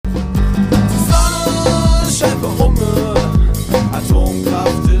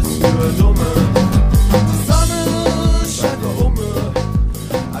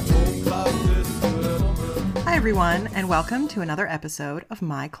everyone, and welcome to another episode of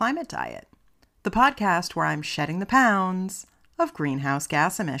My Climate Diet, the podcast where I'm shedding the pounds of greenhouse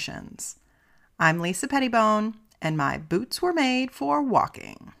gas emissions. I'm Lisa Pettibone, and my boots were made for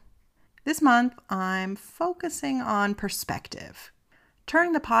walking. This month, I'm focusing on perspective,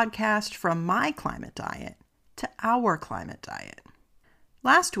 turning the podcast from my climate diet to our climate diet.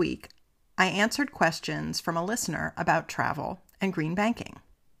 Last week, I answered questions from a listener about travel and green banking.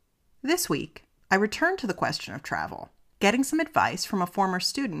 This week, I return to the question of travel, getting some advice from a former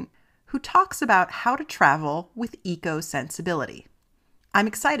student who talks about how to travel with eco-sensibility. I'm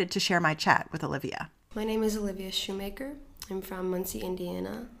excited to share my chat with Olivia. My name is Olivia Shoemaker. I'm from Muncie,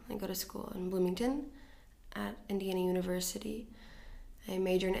 Indiana. I go to school in Bloomington at Indiana University. I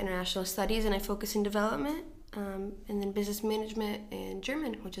major in international studies and I focus in development, and then business management and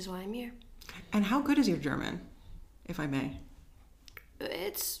German, which is why I'm here. And how good is your German, if I may?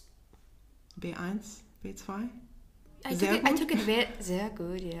 It's B1, B2? I took advanced. Sehr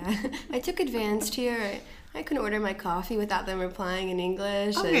gut, yeah. I took advanced here. I can order my coffee without them replying in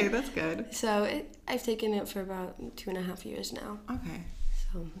English. Okay, that's good. So I've taken it for about 2.5 years now. Okay.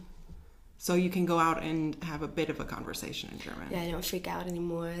 So you can go out and have a bit of a conversation in German. Yeah, I don't freak out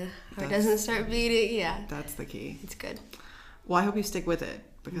anymore. Heart doesn't start beating. Yeah. That's the key. It's good. Well, I hope you stick with it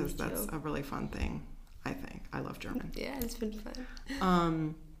because that's a really fun thing, I think. I love German. Yeah, it's been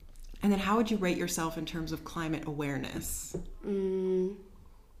fun. And then how would you rate yourself in terms of climate awareness? Well,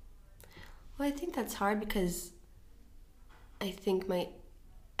 I think that's hard because I think my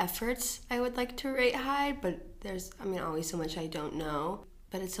efforts I would like to rate high, but there's, always so much I don't know.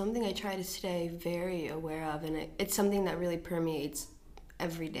 But it's something I try to stay very aware of, and it's something that really permeates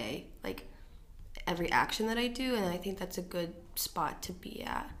every day, like every action that I do, and I think that's a good spot to be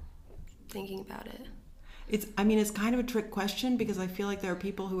at, thinking about it. It's kind of a trick question because I feel like there are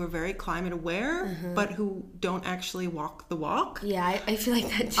people who are very climate aware, but who don't actually walk the walk. Yeah, I feel like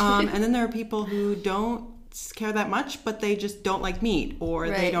that too. And then there are people who don't care that much, but they just don't like meat or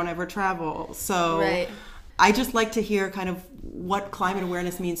they don't ever travel. So I just like to hear kind of what climate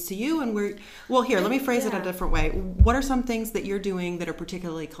awareness means to you. And let me phrase it a different way. What are some things that you're doing that are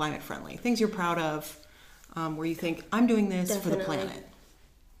particularly climate friendly? Things you're proud of, where you think, I'm doing this for the planet.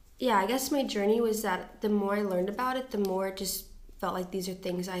 Yeah, I guess my journey was that the more I learned about it, the more it just felt like these are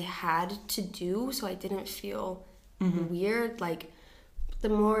things I had to do, so I didn't feel weird. Like, the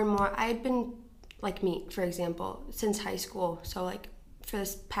more and more, I'd been, like meat, for example, since high school. So, like, for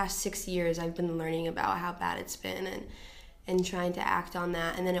this past 6 years, I've been learning about how bad it's been and trying to act on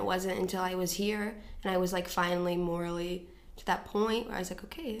that. And then it wasn't until I was here and I was, like, finally morally to that point where I was like,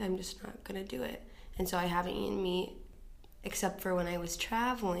 okay, I'm just not going to do it. And so I haven't eaten meat except for when I was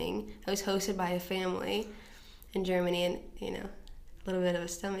traveling. I was hosted by a family in Germany and, a little bit of a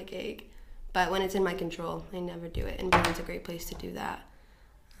stomach ache. But when it's in my control, I never do it. And Berlin's a great place to do that.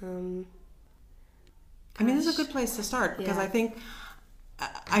 This is a good place to start because I think,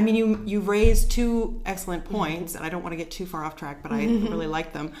 you raised two excellent points, and I don't want to get too far off track, but I really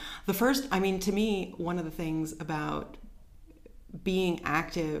like them. The first, to me, one of the things about being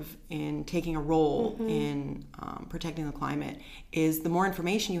active in taking a role in protecting the climate is the more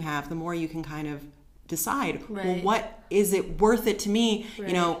information you have, the more you can kind of decide, well, what is it worth it to me?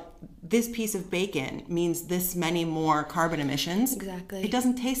 This piece of bacon means this many more carbon emissions. Exactly. It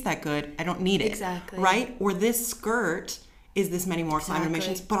doesn't taste that good. I don't need it. Exactly. Right? Or this skirt is this many more climate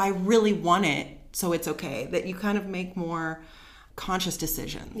emissions, but I really want it, so it's okay. That you kind of make more conscious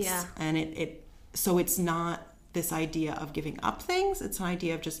decisions. Yeah. And so it's not this idea of giving up things, it's an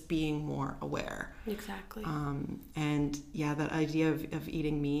idea of just being more aware. Exactly. That idea of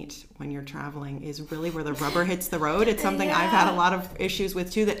eating meat when you're traveling is really where the rubber hits the road. It's something I've had a lot of issues with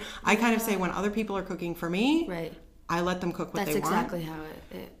too, that I kind of say when other people are cooking for me, I let them cook what they want. That's exactly how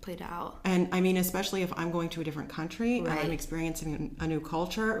it played out. And especially if I'm going to a different country and I'm experiencing a new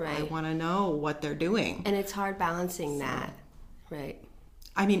culture, I want to know what they're doing. And it's hard balancing that. Right.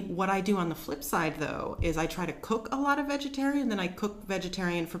 What I do on the flip side, though, is I try to cook a lot of vegetarian, then I cook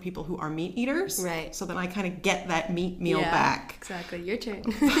vegetarian for people who are meat eaters. Right. So then I kind of get that meat meal back. Exactly. Your turn.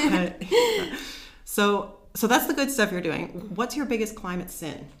 So that's the good stuff you're doing. What's your biggest climate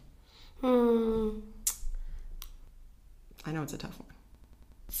sin? I know it's a tough one.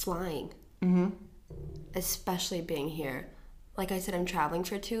 Flying. Especially being here. Like I said, I'm traveling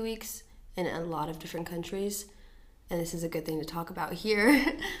for 2 weeks in a lot of different countries. And this is a good thing to talk about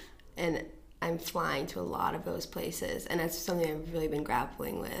here. And I'm flying to a lot of those places. And that's something I've really been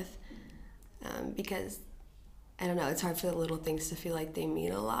grappling with. Because, I don't know, it's hard for the little things to feel like they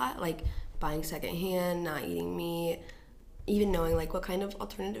mean a lot. Like buying secondhand, not eating meat, even knowing like what kind of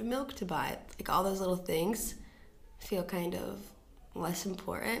alternative milk to buy. Like all those little things feel kind of less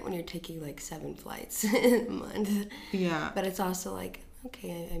important when you're taking like 7 flights in a month. Yeah. But it's also like,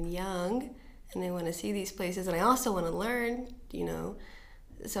 okay, I'm young and I want to see these places and I also want to learn, you know.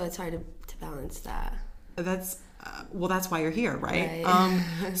 So it's hard to balance that. That's that's why you're here, right?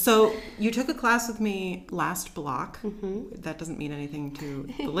 Right. So you took a class with me last block. Mm-hmm. That doesn't mean anything to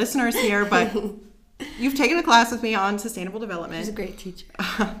the listeners here, but you've taken a class with me on sustainable development. She's a great teacher.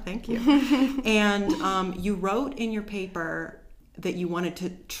 Thank you. And you wrote in your paper that you wanted to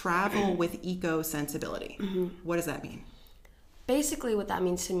travel with eco-sensibility. Mm-hmm. What does that mean? Basically, what that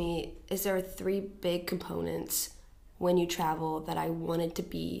means to me is there are 3 big components when you travel that I wanted to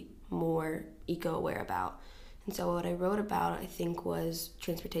be more eco-aware about. And so what I wrote about, I think, was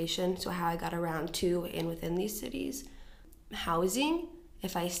transportation, so how I got around to and within these cities. Housing,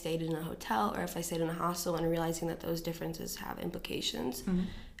 if I stayed in a hotel or if I stayed in a hostel, and realizing that those differences have implications. Mm-hmm.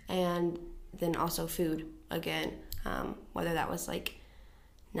 And then also food, again, whether that was like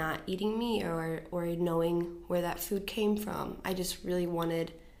not eating meat or knowing where that food came from. I just really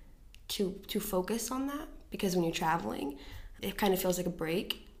wanted to focus on that, because when you're traveling, it kind of feels like a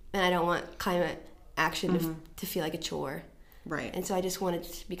break, and I don't want climate action to feel like a chore. Right. And so I just wanted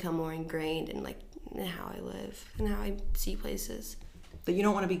to become more ingrained in like how I live and how I see places. That you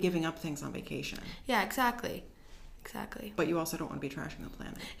don't want to be giving up things on vacation. Yeah, exactly. But you also don't want to be trashing the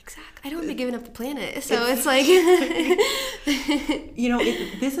planet. Exactly. I don't want to be giving up the planet. So it's like... You know,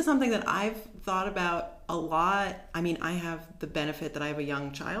 this is something that I've thought about a lot. I mean, I have the benefit that I have a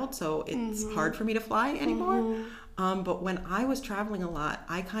young child, so it's hard for me to fly anymore. But when I was traveling a lot,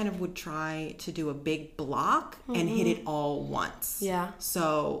 I kind of would try to do a big block and hit it all once. Yeah.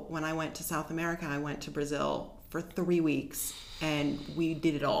 So when I went to South America, I went to Brazil for 3 weeks and we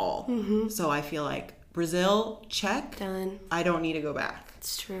did it all. So I feel like Brazil, check. Done. I don't need to go back.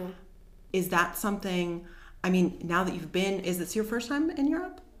 It's true. Is that something, I mean, now that you've been, is this your first time in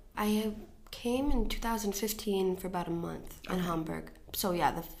Europe? I came in 2015 for about a month in Hamburg. So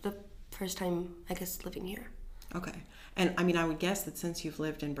yeah, the first time, I guess, living here. Okay. And I mean, I would guess that since you've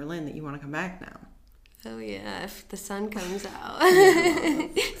lived in Berlin that you want to come back now. Oh yeah, if the sun comes out.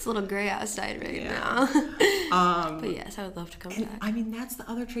 It's a little gray outside right now. But yes, I would love to come back. I mean, that's the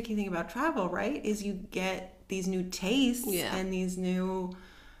other tricky thing about travel, right? Is you get these new tastes and these new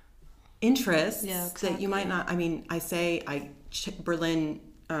interests that you might not. I mean, I say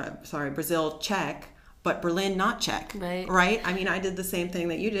Brazil, check. But Berlin, not check. Right? I mean, I did the same thing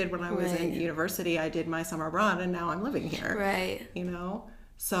that you did when I was in university. I did my summer abroad, and now I'm living here. Right. You know?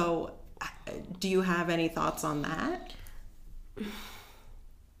 So, do you have any thoughts on that?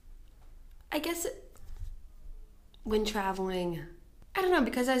 I guess when traveling, I don't know,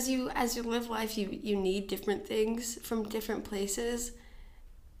 because as you live life, you need different things from different places.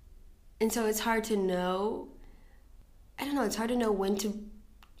 And so it's hard to know. I don't know, it's hard to know when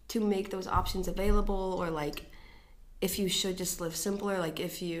to make those options available, or like if you should just live simpler, like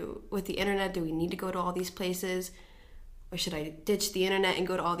if you, with the internet, do we need to go to all these places, or should I ditch the internet and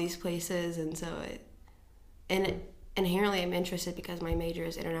go to all these places? And so inherently I'm interested because my major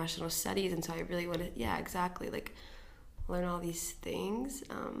is international studies, and so I really want to like learn all these things,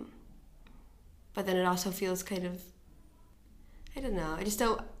 but then it also feels kind of, I don't know, I just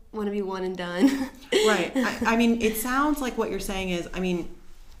don't want to be one and done. Right. I mean, it sounds like what you're saying is, I mean,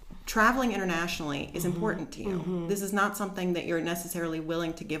 traveling internationally is important to you. This is not something that you're necessarily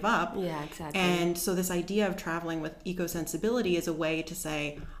willing to give up. Yeah, exactly. And so this idea of traveling with eco-sensibility is a way to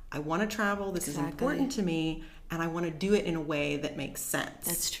say, I want to travel, this is important to me, and I want to do it in a way that makes sense.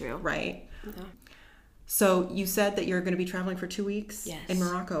 That's true. Right? Yeah. So you said that you're going to be traveling for 2 weeks in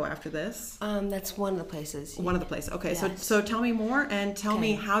Morocco after this. That's one of the places. One of the places. Okay, yes. So tell me more, and tell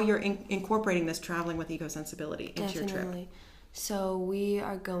me how you're incorporating this traveling with eco-sensibility into your trip. So we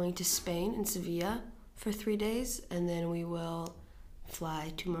are going to Spain and Sevilla for 3 days, and then we will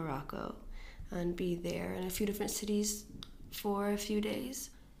fly to Morocco and be there in a few different cities for a few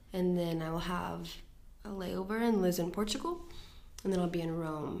days. And then I will have a layover in Lisbon, Portugal, and then I'll be in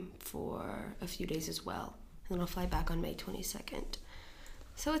Rome for a few days as well. And then I'll fly back on May 22nd.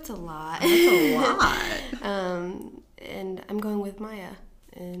 So it's a lot. That's a lot. And I'm going with Maya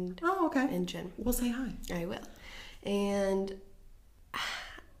and and Jen. We'll say hi. I will. And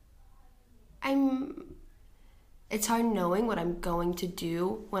it's hard knowing what I'm going to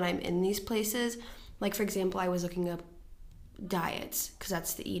do when I'm in these places. Like, for example, I was looking up diets, because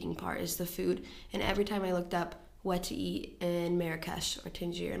that's the eating part, is the food. And every time I looked up what to eat in Marrakesh or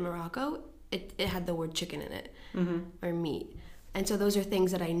Tangier in Morocco, it had the word chicken in it, or meat. And so those are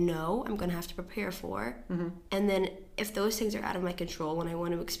things that I know I'm going to have to prepare for. And then if those things are out of my control when I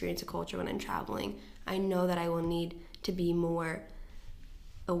want to experience a culture when I'm traveling, I know that I will need to be more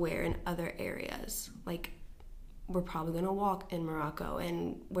aware in other areas. Like, we're probably going to walk in Morocco,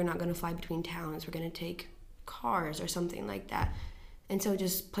 and we're not going to fly between towns. We're going to take cars or something like that. And so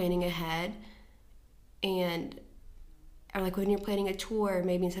just planning ahead, or like when you're planning a tour,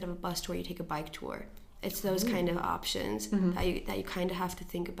 maybe instead of a bus tour, you take a bike tour. It's those kind of options that you kind of have to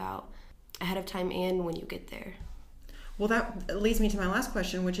think about ahead of time and when you get there. Well, that leads me to my last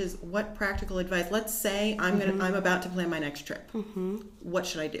question, which is, what practical advice? Let's say I'm about to plan my next trip. What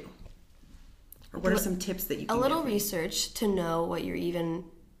should I do? Or what are some tips that you can give me? A little give research to know what you're even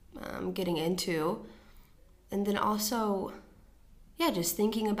getting into, and then also, just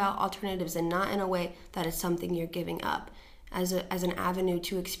thinking about alternatives, and not in a way that it's something you're giving up, as an avenue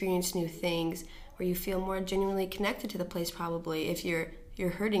to experience new things, where you feel more genuinely connected to the place. Probably if you're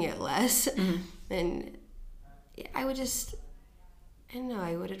hurting it less, and I would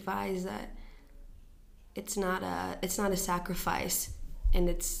would advise that it's not a sacrifice, and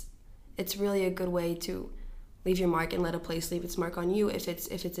it's really a good way to leave your mark and let a place leave its mark on you if it's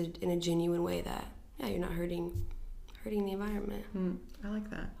in a genuine way that you're not hurting the environment. I like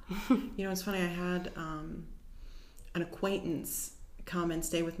that. It's funny, I had an acquaintance come and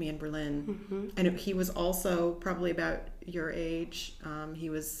stay with me in Berlin, and he was also probably about your age. He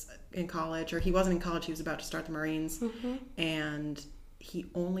was in college, or he wasn't in college, he was about to start the Marines, and he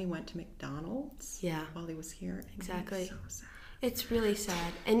only went to McDonald's while he was here. Exactly. It's so sad. It's really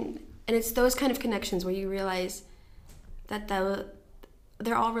sad, and it's those kind of connections where you realize that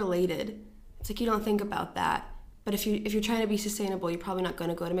they're all related. It's like you don't think about that, but if you're trying to be sustainable, you're probably not going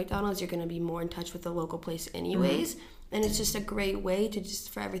to go to McDonald's. You're going to be more in touch with the local place anyways, and it's just a great way to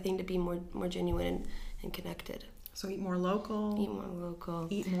for everything to be more genuine and connected. So eat more local.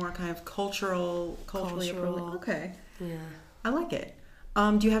 Eat more kind of culturally appropriate. Okay. Yeah. I like it.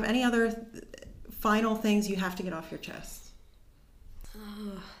 Do you have any other final things you have to get off your chest?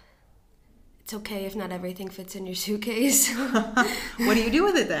 It's okay if not everything fits in your suitcase. What do you do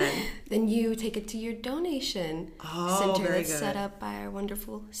with it then? Then you take it to your donation center very that's good. set up by our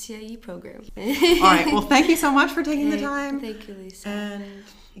wonderful CIE program. All right. Well, thank you so much for taking the time. Thank you, Lisa. And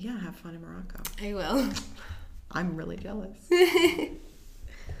have fun in Morocco. I will. I'm really jealous.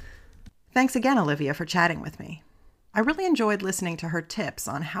 Thanks again, Olivia, for chatting with me. I really enjoyed listening to her tips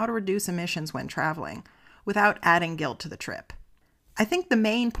on how to reduce emissions when traveling without adding guilt to the trip. I think the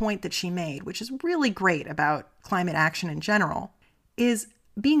main point that she made, which is really great about climate action in general, is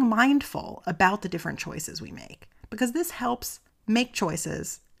being mindful about the different choices we make, because this helps make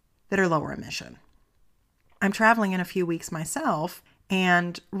choices that are lower emission. I'm traveling in a few weeks myself,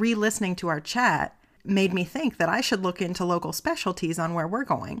 and re-listening to our chat made me think that I should look into local specialties on where we're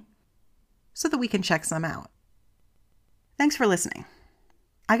going so that we can check some out. Thanks for listening.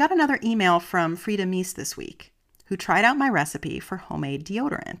 I got another email from Frida Mies this week, who tried out my recipe for homemade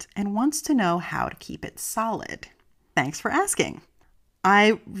deodorant and wants to know how to keep it solid. Thanks for asking.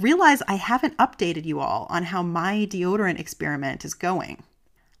 I realize I haven't updated you all on how my deodorant experiment is going.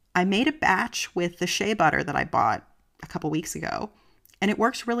 I made a batch with the shea butter that I bought a couple weeks ago, and it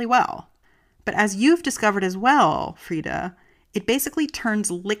works really well. But as you've discovered as well, Frida, it basically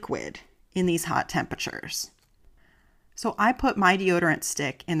turns liquid in these hot temperatures. So I put my deodorant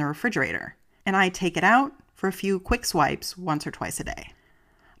stick in the refrigerator, and I take it out for a few quick swipes once or twice a day.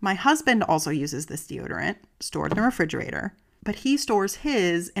 My husband also uses this deodorant, stored in the refrigerator, but he stores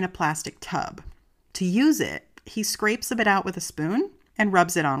his in a plastic tub. To use it, he scrapes a bit out with a spoon and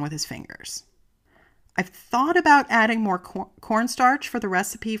rubs it on with his fingers. I've thought about adding more cornstarch for the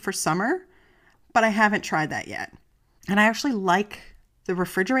recipe for summer, but I haven't tried that yet. And I actually like the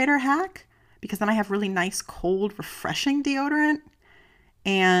refrigerator hack because then I have really nice, cold, refreshing deodorant,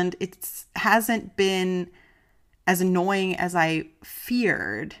 and it hasn't been as annoying as I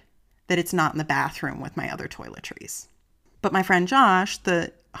feared that it's not in the bathroom with my other toiletries. But my friend Josh,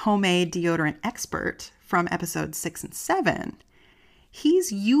 the homemade deodorant expert from episodes 6 and 7,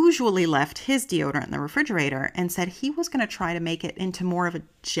 he's usually left his deodorant in the refrigerator and said he was going to try to make it into more of a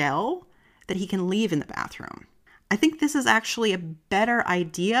gel that he can leave in the bathroom. I think this is actually a better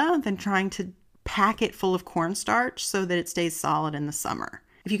idea than trying to pack it full of cornstarch so that it stays solid in the summer.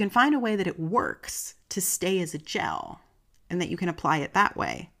 If you can find a way that it works to stay as a gel and that you can apply it that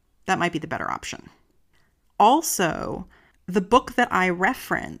way, that might be the better option. Also, the book that I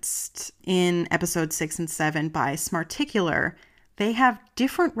referenced in episode 6 and 7 by Smarticular, they have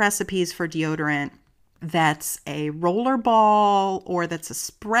different recipes for deodorant that's a roller ball or that's a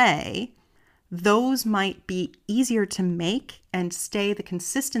spray. Those might be easier to make and stay the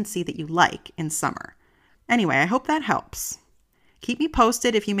consistency that you like in summer. Anyway, I hope that helps. Keep me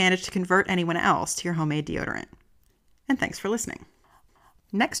posted if you manage to convert anyone else to your homemade deodorant. And thanks for listening.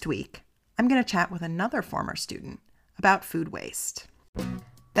 Next week, I'm going to chat with another former student about food waste.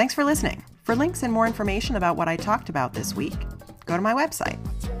 Thanks for listening. For links and more information about what I talked about this week, go to my website,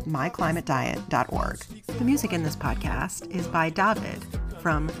 myclimatediet.org. The music in this podcast is by David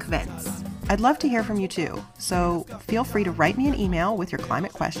from Kvens. I'd love to hear from you too, so feel free to write me an email with your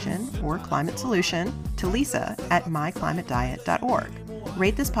climate question or climate solution to lisa@myclimatediet.org.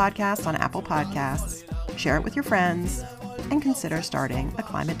 Rate this podcast on Apple Podcasts, share it with your friends, and consider starting a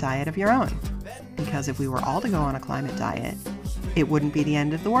climate diet of your own. Because if we were all to go on a climate diet, it wouldn't be the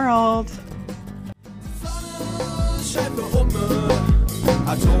end of the world.